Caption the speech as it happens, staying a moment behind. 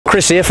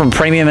Chris here from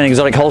Premium and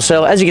Exotic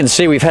Wholesale. As you can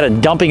see, we've had a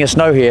dumping of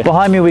snow here.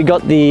 Behind me, we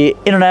got the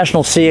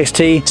International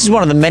CXT. This is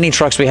one of the many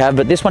trucks we have,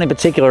 but this one in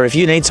particular, if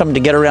you need something to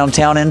get around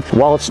town in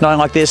while it's snowing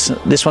like this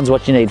one's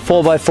what you need.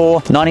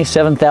 4x4,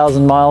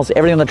 97,000 miles,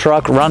 everything on the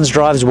truck, runs,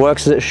 drives,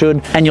 works as it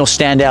should, and you'll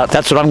stand out.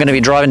 That's what I'm going to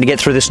be driving to get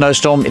through this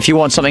snowstorm. If you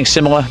want something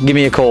similar, give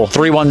me a call.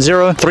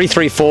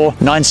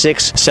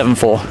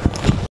 310-334-9674.